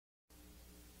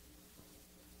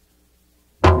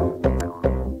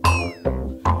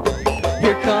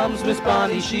comes Miss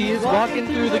Bonnie, she is walking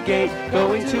through the gate,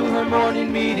 going to her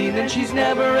morning meeting, and she's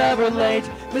never ever late.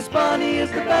 Miss Bonnie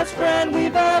is the best friend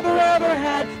we've ever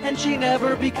had, and she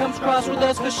never becomes cross with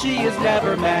us, 'cause she is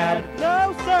never mad.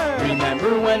 No, sir!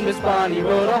 Remember when Miss Bonnie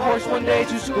rode a horse one day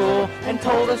to school, and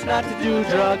told us not to do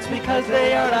drugs because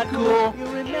they are not cool? You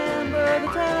remember the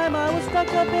time I was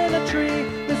stuck up in a tree?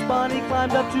 Miss Bonnie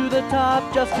climbed up to the top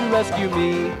just to rescue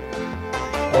me.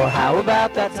 Or how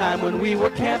about that time when we were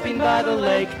camping by the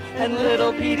lake, and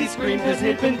little Petey screamed 'cause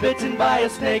he'd been bitten by a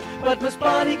snake, but Miss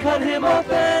Bonnie cut him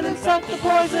open and sucked the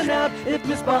poison out. If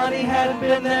Miss Bonnie hadn't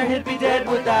been there, he'd be dead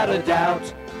without a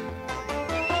doubt.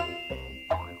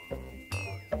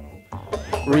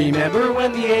 Remember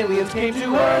when the aliens came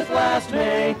to Earth last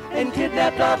May, and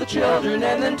kidnapped all the children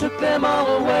and then took them all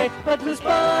away? But Miss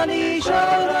Bonnie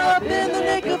showed up in the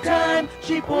nick of time.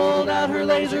 She pulled out her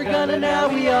laser gun and now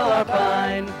we all are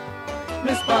fine.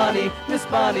 Miss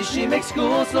Bonnie, she makes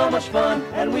school so much fun,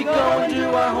 and we go and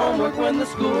do our homework when the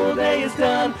school day is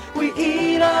done. We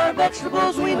eat our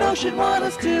vegetables we know she'd want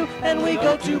us to, and we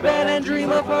go to bed and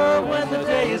dream of her when the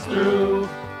day is through.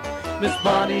 Miss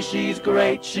Bonnie, she's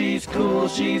great, she's cool,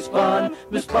 she's fun.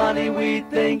 Miss Bonnie, we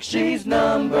think she's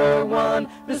number one.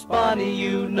 Miss Bonnie,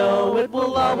 you know it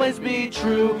will always be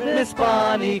true. Miss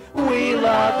Bonnie, we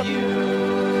love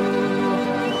you.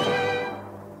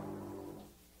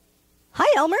 Hi,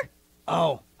 Elmer.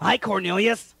 Oh, hi,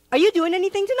 Cornelius. Are you doing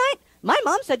anything tonight? My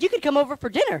mom said you could come over for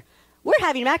dinner. We're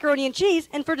having macaroni and cheese,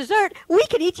 and for dessert, we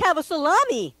could each have a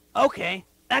salami. Okay,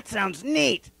 that sounds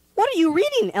neat. What are you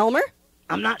reading, Elmer?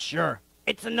 I'm not sure.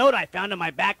 It's a note I found in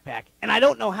my backpack, and I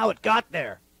don't know how it got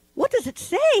there. What does it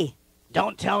say?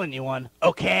 Don't tell anyone,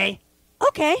 okay?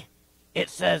 Okay. It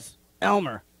says,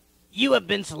 Elmer, you have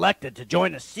been selected to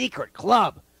join a secret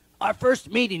club. Our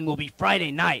first meeting will be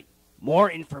Friday night.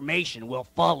 More information will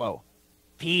follow.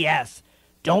 P.S.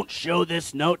 Don't show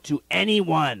this note to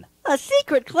anyone. A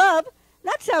secret club?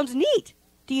 That sounds neat.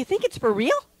 Do you think it's for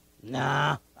real?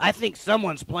 Nah, I think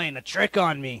someone's playing a trick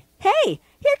on me. Hey,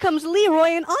 here comes Leroy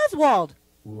and Oswald.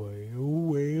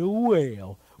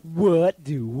 Well, what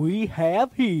do we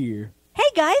have here?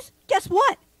 Hey, guys, guess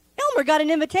what? Elmer got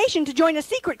an invitation to join a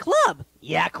secret club.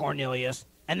 Yeah, Cornelius,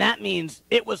 and that means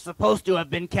it was supposed to have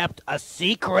been kept a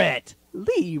secret.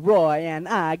 Leroy and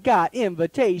I got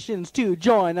invitations to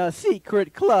join a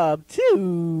secret club,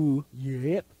 too.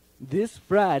 Yep, this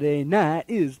Friday night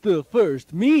is the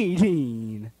first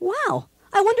meeting. Wow,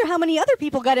 I wonder how many other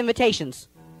people got invitations.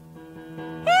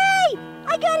 Hey,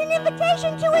 I got an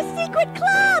invitation to a secret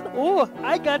club. Oh,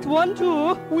 I got one,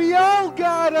 too. We all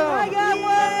got them. I got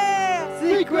one.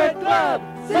 Secret club,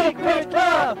 secret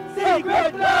club,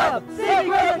 secret club,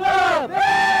 secret club.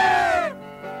 Yeah!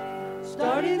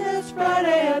 Starting this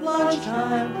Friday at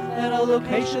lunchtime, at a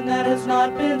location that has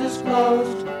not been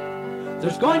disclosed.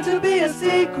 There's going to be a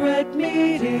secret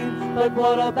meeting, but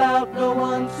what about no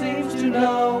one seems to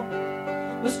know.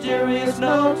 Mysterious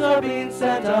notes are being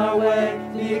sent our way,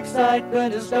 the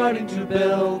excitement is starting to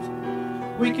build.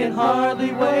 We can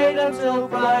hardly wait until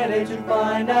Friday to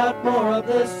find out more of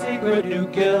this secret new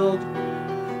guild.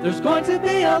 There's going to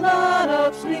be a lot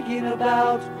of sneaking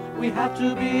about. We have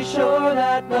to be sure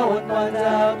that no one finds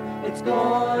out. It's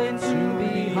going to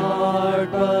be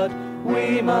hard, but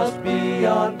we must be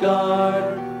on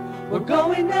guard. We're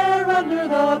going there under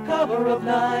the cover of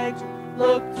night.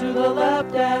 Look to the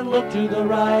left and look to the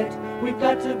right. We've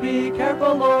got to be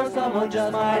careful or someone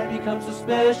just might become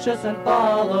suspicious and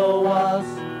follow us.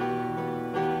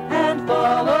 And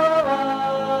follow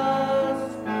us.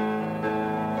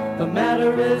 The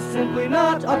matter is simply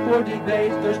not up for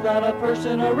debate. There's not a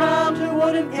person around who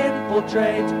wouldn't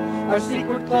infiltrate our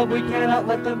secret club. We cannot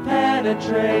let them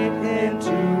penetrate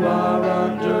into our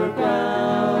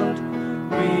underground.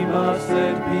 We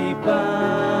mustn't be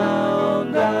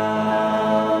found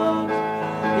out.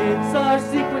 It's our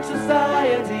secret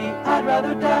society. I'd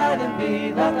rather die than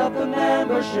be left off the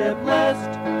membership list.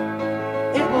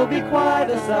 It will be quite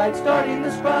a sight starting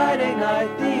this Friday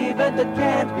night, the event that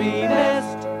can't be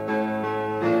missed.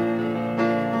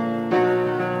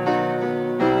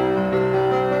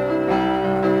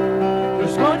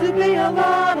 There's going to be a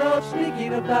lot of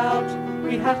sneaking about.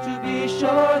 We have to be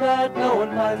sure that no one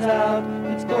finds out.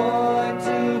 It's going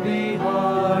to be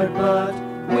hard, but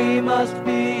we must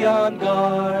be on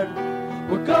guard.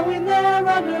 We're going there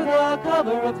under the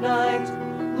cover of night.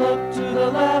 Look to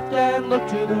the left and look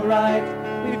to the right.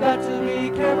 We've got to be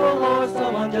careful or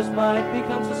someone just might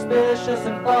become suspicious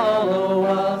and follow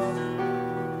us.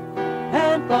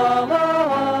 And follow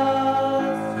us.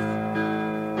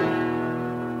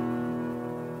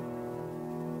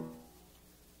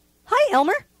 Hi,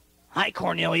 Elmer. Hi,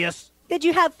 Cornelius. Did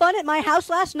you have fun at my house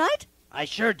last night? I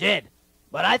sure did,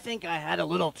 but I think I had a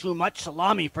little too much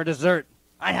salami for dessert.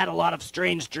 I had a lot of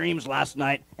strange dreams last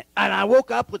night, and I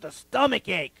woke up with a stomach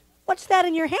ache. What's that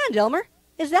in your hand, Elmer?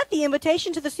 Is that the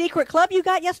invitation to the secret club you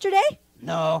got yesterday?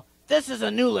 No, this is a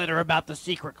new letter about the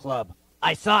secret club.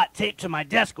 I saw it taped to my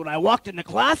desk when I walked in the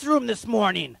classroom this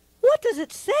morning. What does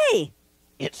it say?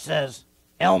 It says,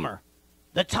 Elmer,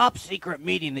 the top secret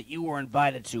meeting that you were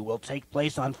invited to will take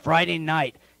place on Friday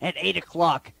night at 8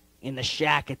 o'clock in the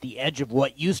shack at the edge of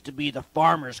what used to be the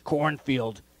farmer's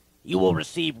cornfield. You will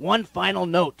receive one final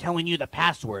note telling you the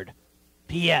password.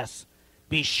 P.S.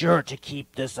 Be sure to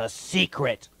keep this a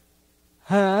secret.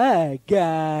 Hi,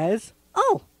 guys.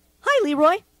 Oh, hi,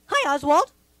 Leroy. Hi,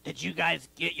 Oswald. Did you guys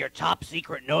get your top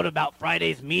secret note about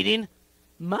Friday's meeting?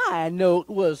 My note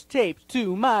was taped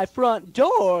to my front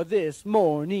door this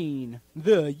morning.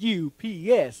 The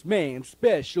UPS man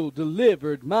special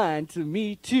delivered mine to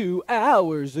me 2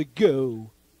 hours ago.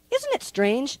 Isn't it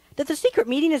strange that the secret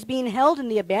meeting is being held in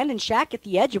the abandoned shack at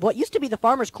the edge of what used to be the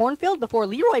farmer's cornfield before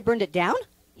Leroy burned it down?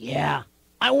 Yeah.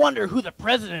 I wonder who the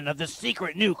president of this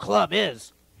secret new club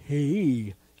is.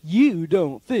 Hey, you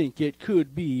don't think it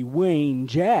could be Wayne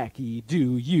Jackie,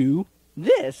 do you?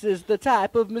 This is the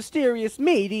type of mysterious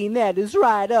meeting that is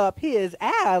right up his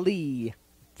alley.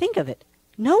 Think of it.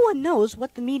 No one knows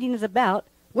what the meeting is about,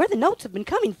 where the notes have been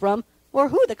coming from, or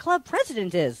who the club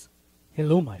president is.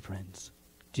 Hello, my friends.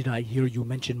 Did I hear you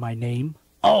mention my name?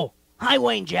 Oh, hi,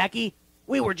 Wayne Jackie.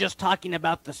 We were just talking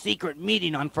about the secret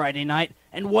meeting on Friday night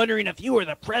and wondering if you were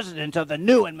the president of the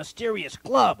new and mysterious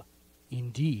club.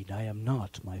 Indeed, I am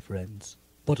not, my friends.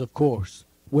 But of course,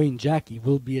 Wayne Jackie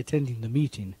will be attending the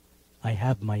meeting. I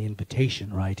have my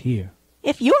invitation right here.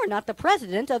 If you're not the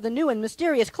president of the new and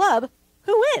mysterious club,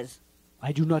 who is?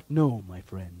 I do not know, my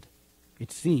friend.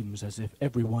 It seems as if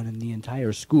everyone in the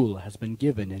entire school has been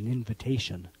given an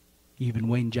invitation. Even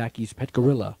Wayne Jackie's pet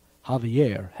gorilla,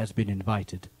 Javier, has been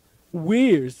invited.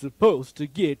 We're supposed to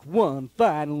get one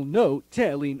final note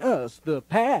telling us the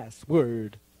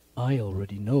password. I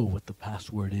already know what the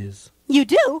password is. You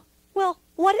do? Well,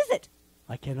 what is it?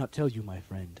 I cannot tell you, my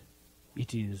friend.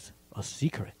 It is a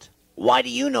secret. Why do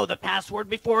you know the password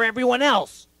before everyone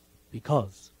else?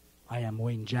 Because I am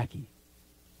Wayne Jackie.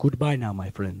 Goodbye now, my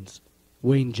friends.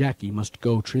 Wayne Jackie must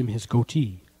go trim his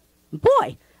goatee.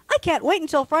 Boy, I can't wait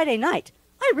until Friday night.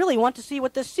 I really want to see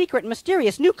what this secret,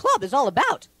 mysterious new club is all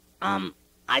about.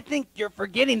 I think you're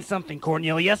forgetting something,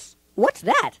 Cornelius. What's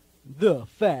that? The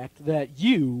fact that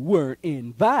you weren't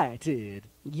invited.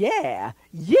 Yeah,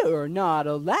 you're not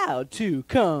allowed to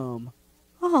come.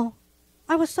 Oh,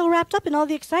 I was so wrapped up in all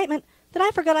the excitement that I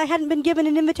forgot I hadn't been given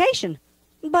an invitation.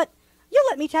 But you'll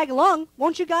let me tag along,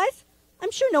 won't you guys?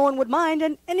 I'm sure no one would mind,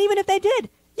 and even if they did,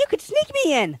 you could sneak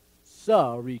me in.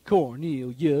 Sorry,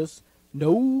 Cornelius.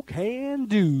 No can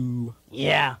do.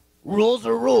 Yeah, rules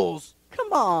are rules.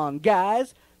 Come on,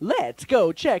 guys. Let's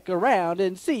go check around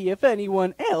and see if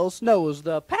anyone else knows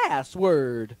the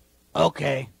password.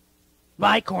 Okay.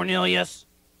 Bye, Cornelius.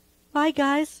 Bye,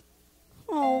 guys.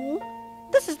 Oh,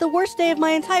 this is the worst day of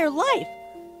my entire life.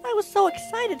 I was so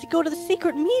excited to go to the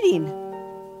secret meeting.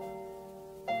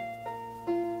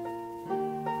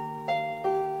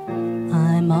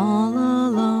 I'm all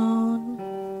alone.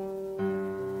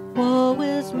 Woe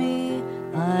is me,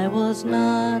 I was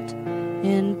not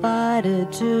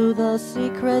invited to the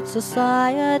secret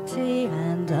society,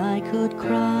 and I could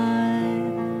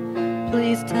cry.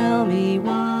 Please tell me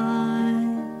why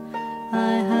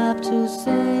I have to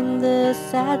sing this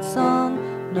sad song.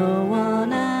 No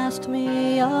one asked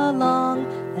me along.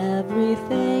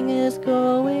 Everything is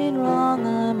going wrong.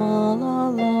 I'm all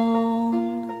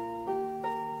alone.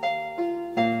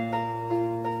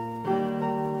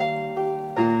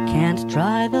 Can't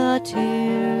dry the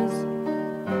tears,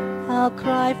 I'll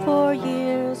cry for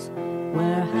years.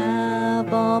 Where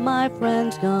have all my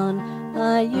friends gone?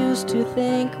 I used to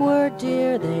think were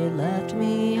dear, they left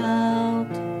me out.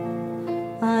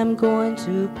 I'm going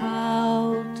to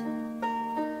pout.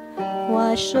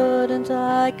 Why shouldn't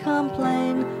I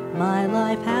complain? My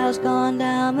life has gone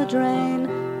down the drain.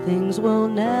 Things will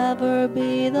never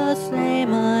be the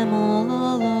same. I'm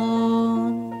all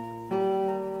alone.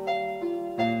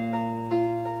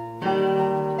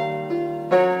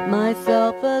 My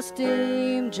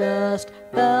self-esteem just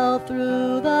fell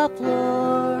through the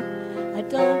floor. I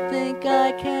don't think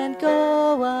I can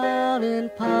go out in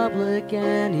public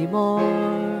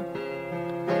anymore.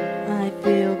 I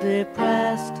feel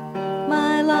depressed.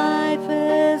 My life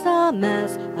is a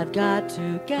mess. I've got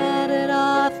to get it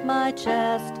off my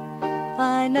chest.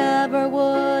 I never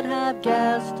would have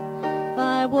guessed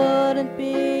I wouldn't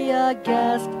be a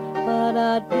guest, but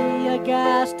I'd be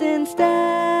aghast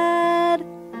instead.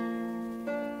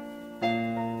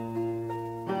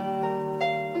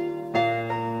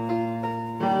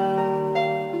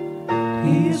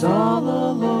 He's all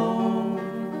alone.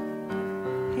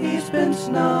 He's been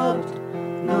snubbed.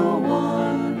 No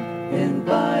one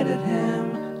invited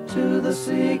him to the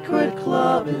secret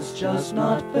club. It's just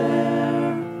not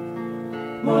fair.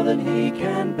 More than he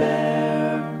can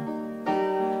bear.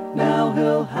 Now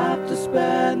he'll have to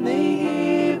spend the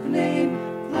evening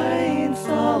playing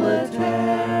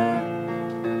solitaire.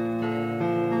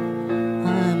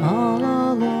 I'm all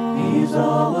alone. He's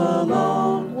all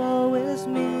alone. Woe is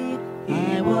me.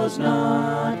 He was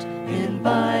not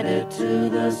invited to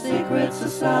the secret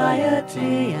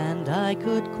society. And I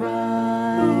could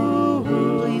cry.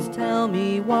 Ooh. Please tell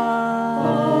me why.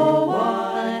 Oh,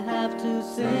 why? I have to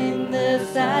sing this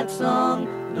sad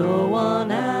song. No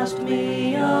one asked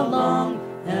me along.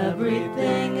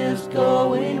 Everything is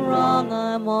going wrong.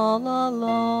 I'm all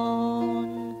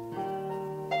alone.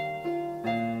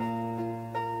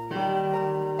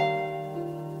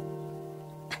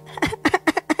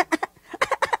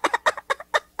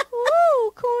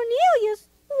 Oh, Cornelius,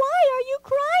 why are you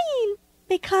crying?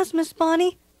 Because, Miss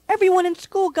Bonnie, everyone in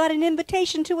school got an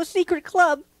invitation to a secret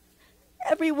club.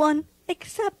 Everyone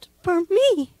except for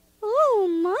me. Oh,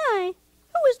 my.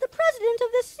 Who is the president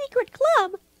of this secret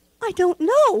club? I don't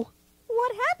know.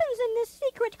 What happens in this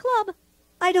secret club?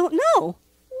 I don't know.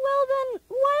 Well, then,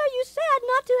 why are you sad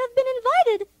not to have been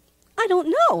invited? I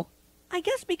don't know. I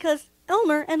guess because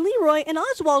Elmer and Leroy and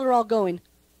Oswald are all going.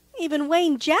 Even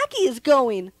Wayne Jackie is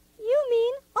going. You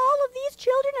mean all of these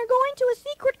children are going to a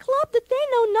secret club that they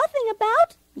know nothing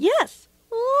about? Yes.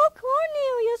 Oh,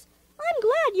 Cornelius, I'm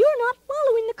glad you're not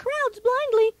following the crowds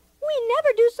blindly. We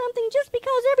never do something just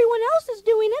because everyone else is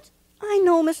doing it. I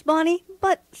know, Miss Bonnie,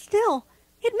 but still,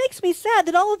 it makes me sad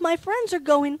that all of my friends are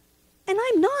going, and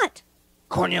I'm not.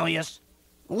 Cornelius,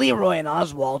 Leroy and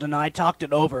Oswald and I talked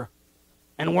it over,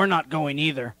 and we're not going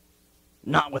either.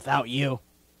 Not without you.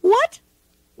 What?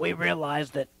 We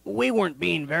realized that we weren't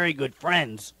being very good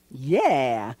friends.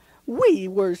 Yeah, we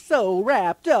were so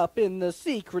wrapped up in the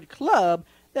secret club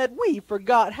that we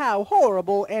forgot how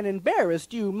horrible and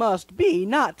embarrassed you must be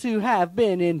not to have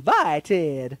been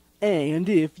invited. And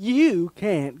if you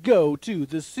can't go to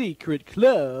the secret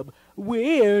club,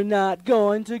 we're not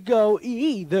going to go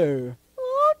either.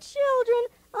 Oh,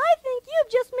 children, I think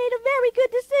you've just made a very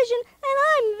good decision, and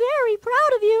I'm very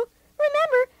proud of you.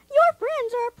 Remember, your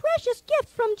friends are a precious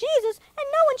gift from Jesus, and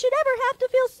no one should ever have to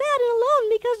feel sad and alone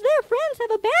because their friends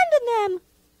have abandoned them.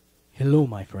 Hello,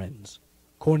 my friends.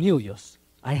 Cornelius,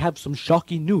 I have some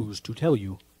shocking news to tell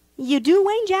you. You do,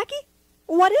 Wayne Jackie?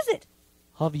 What is it?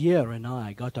 Javier and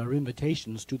I got our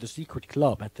invitations to the secret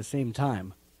club at the same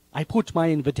time. I put my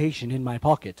invitation in my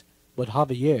pocket, but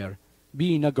Javier,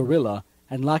 being a gorilla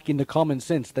and lacking the common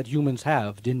sense that humans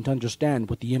have, didn't understand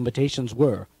what the invitations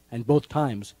were, and both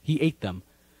times he ate them.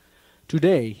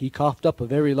 Today he coughed up a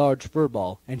very large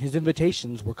furball, and his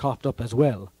invitations were coughed up as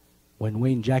well. When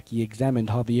Wayne Jackie examined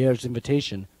Javier's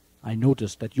invitation, I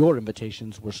noticed that your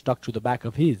invitations were stuck to the back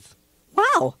of his.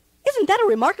 Wow! Isn't that a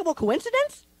remarkable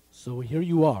coincidence? So here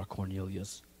you are,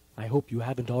 Cornelius. I hope you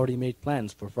haven't already made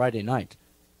plans for Friday night.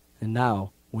 And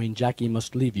now, Wayne Jackie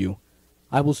must leave you.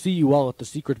 I will see you all at the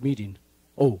secret meeting.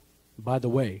 Oh, by the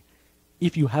way,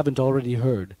 if you haven't already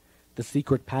heard, the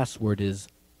secret password is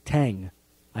Tang.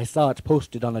 I saw it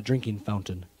posted on a drinking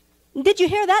fountain. Did you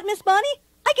hear that, Miss Bonnie?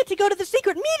 I get to go to the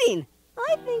secret meeting!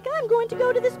 I think I'm going to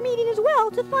go to this meeting as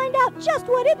well to find out just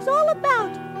what it's all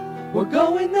about. We're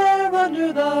going there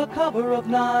under the cover of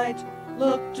night.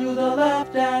 Look to the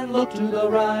left and look to the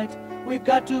right. We've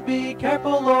got to be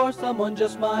careful or someone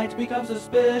just might become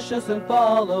suspicious and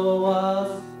follow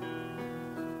us.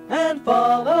 And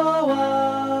follow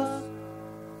us.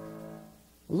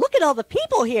 Look at all the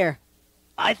people here.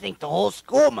 I think the whole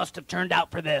school must have turned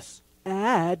out for this.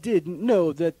 I didn't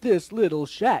know that this little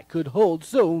shack could hold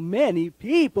so many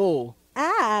people.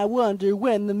 I wonder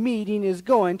when the meeting is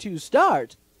going to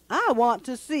start. I want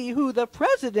to see who the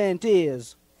president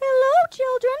is. Hello,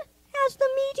 children. Has the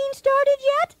meeting started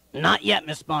yet? Not yet,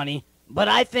 Miss Bonnie, but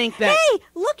I think that... Hey,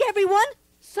 look, everyone!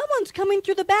 Someone's coming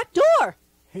through the back door.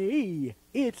 Hey,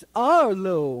 it's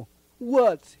Arlo.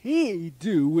 What's he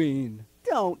doing?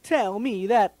 Don't tell me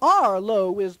that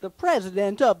Arlo is the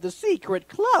president of the secret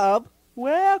club.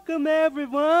 Welcome,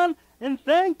 everyone, and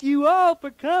thank you all for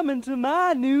coming to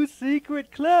my new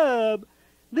secret club.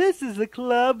 This is a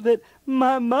club that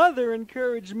my mother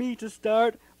encouraged me to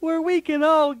start, where we can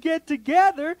all get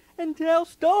together and tell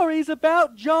stories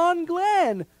about John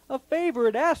Glenn, a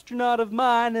favorite astronaut of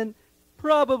mine and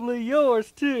probably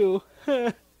yours too.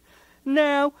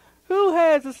 Now, who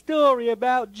has a story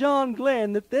about John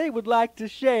Glenn that they would like to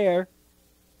share?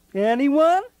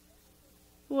 Anyone?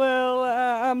 Well,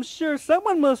 I'm sure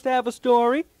someone must have a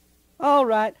story. All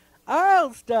right,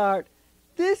 I'll start.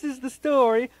 This is the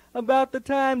story about the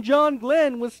time John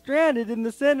Glenn was stranded in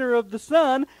the center of the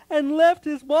sun and left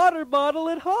his water bottle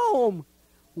at home.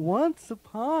 Once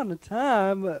upon a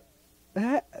time...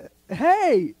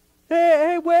 Hey,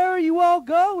 where are you all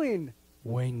going?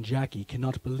 Wayne Jackie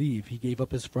cannot believe he gave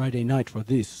up his Friday night for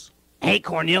this. Hey,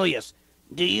 Cornelius,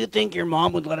 do you think your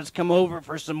mom would let us come over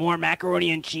for some more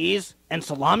macaroni and cheese and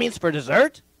salamis for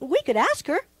dessert? We could ask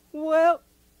her. Well,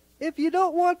 if you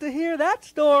don't want to hear that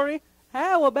story,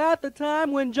 how about the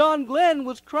time when John Glenn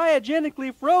was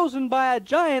cryogenically frozen by a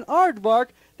giant aardvark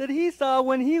that he saw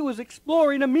when he was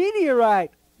exploring a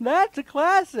meteorite? That's a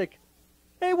classic.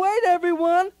 Hey, wait,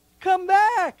 everyone! Come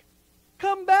back!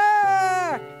 Come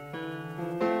back!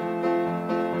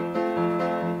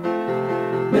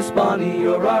 Miss Bonnie,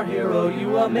 you're our hero,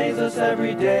 you amaze us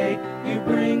every day. You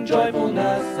bring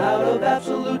joyfulness out of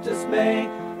absolute dismay.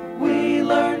 We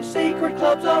learn secret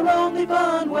clubs are only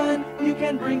fun when you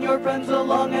can bring your friends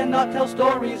along and not tell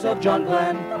stories of John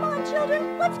Glenn. Come on,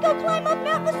 children, let's go climb up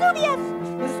Mount Vesuvius.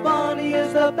 Miss Bonnie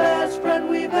is the best friend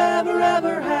we've ever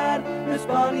had. Miss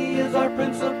Bonnie is our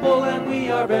principal and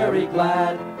we are very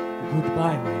glad.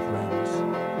 Goodbye, my friends.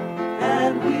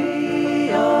 And we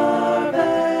are